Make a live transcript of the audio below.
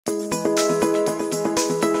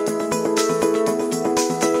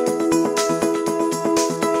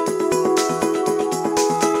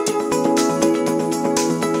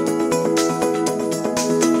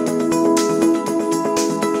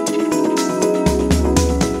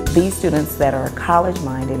These students that are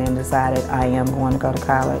college-minded and decided, I am going to go to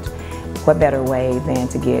college, what better way than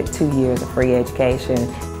to get 2 years of free education?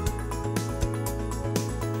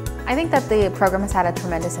 I think that the program has had a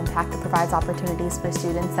tremendous impact. It provides opportunities for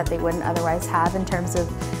students that they wouldn't otherwise have in terms of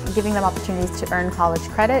giving them opportunities to earn college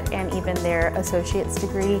credit and even their associate's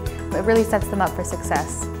degree. It really sets them up for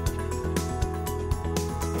success.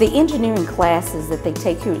 The engineering classes that they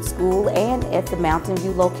take here at school and at the Mountain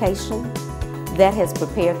View location, that has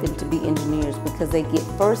prepared them to be engineers because they get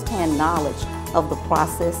first-hand knowledge of the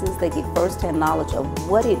processes, they get first-hand knowledge of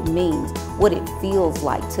what it means, what it feels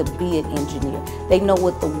like to be an engineer. They know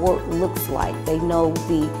what the work looks like. They know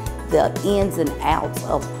the ins and outs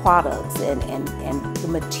of products and the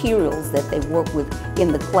materials that they work with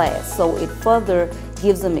in the class. So it further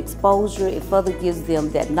gives them exposure, it further gives them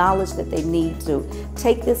that knowledge that they need to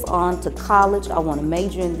take this on to college. I want to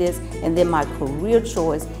major in this, and then my career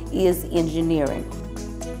choice is engineering.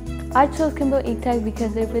 I chose Kimball E-Tech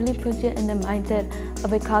because it really puts you in the mindset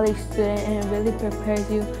of a college student and it really prepares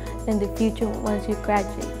you in the future once you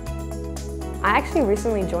graduate. I actually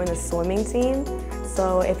recently joined the swimming team,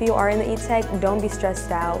 so if you are in the E-Tech, don't be stressed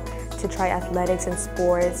out to try athletics and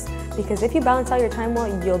sports, because if you balance out your time well,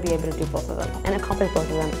 you'll be able to do both of them and accomplish both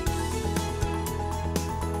of them.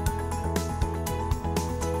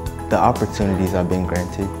 The opportunities I've been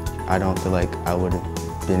granted, I don't feel like I would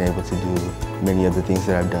have been able to do many of the things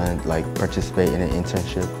that I've done, like participate in an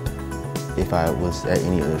internship, if I was at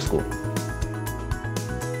any other school.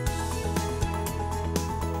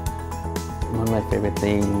 One of my favorite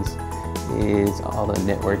things is all the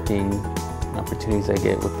networking opportunities I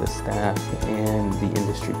get with the staff and the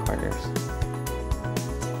industry partners.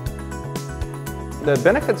 The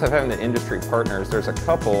benefits of having the industry partners, there's a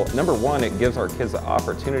couple. Number one, it gives our kids the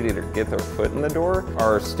opportunity to get their foot in the door.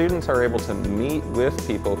 Our students are able to meet with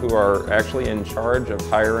people who are actually in charge of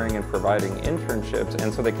hiring and providing internships,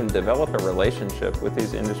 and so they can develop a relationship with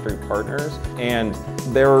these industry partners, and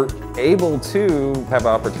they're able to have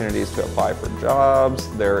opportunities to apply for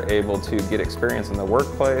jobs, they're able to get experience in the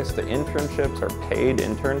workplace. The internships are paid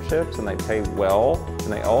internships and they pay well,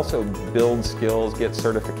 and they also build skills, get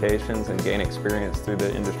certifications, and gain experience through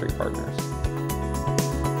the industry partners.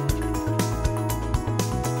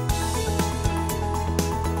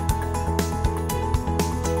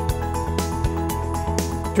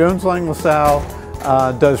 Jones Lang LaSalle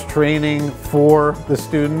does training for the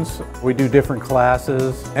students. We do different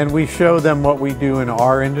classes and we show them what we do in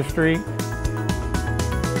our industry.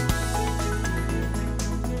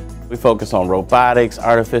 We focus on robotics,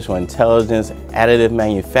 artificial intelligence, additive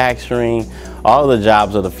manufacturing, all of the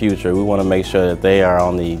jobs of the future. We want to make sure that they are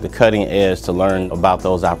on the cutting edge to learn about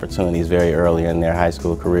those opportunities very early in their high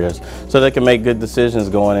school careers so they can make good decisions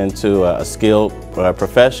going into a skilled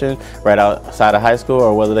profession right outside of high school,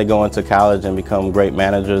 or whether they go into college and become great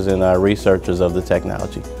managers and researchers of the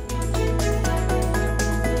technology.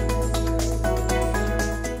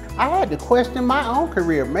 I had to question my own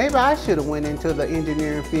career. Maybe I should have went into the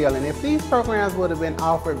engineering field, and if these programs would have been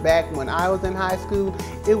offered back when I was in high school,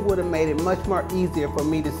 it would have made it much more easier for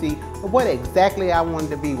me to see what exactly I wanted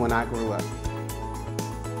to be when I grew up.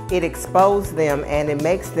 It exposed them and it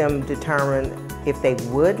makes them determine if they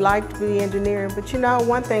would like to be engineering. But you know,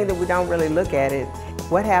 one thing that we don't really look at is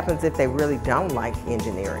what happens if they really don't like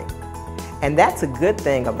engineering. And that's a good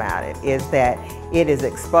thing about it, is that it has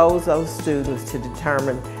exposed those students to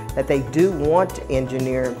determine that they do want to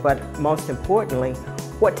engineer, but most importantly,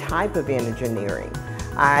 what type of engineering.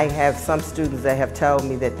 I have some students that have told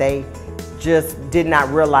me that they just did not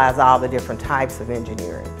realize all the different types of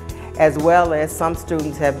engineering, as well as some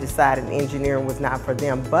students have decided engineering was not for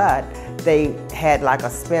them, but they had like a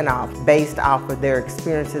spin-off based off of their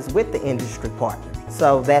experiences with the industry partner.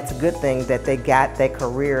 So that's a good thing that they got that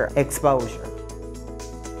career exposure.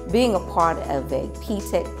 Being a part of a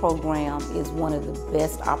P-Tech program is one of the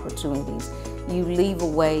best opportunities. You leave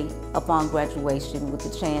away upon graduation with the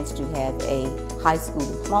chance to have a high school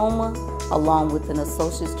diploma along with an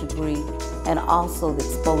associate's degree and also the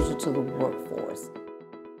exposure to the workforce.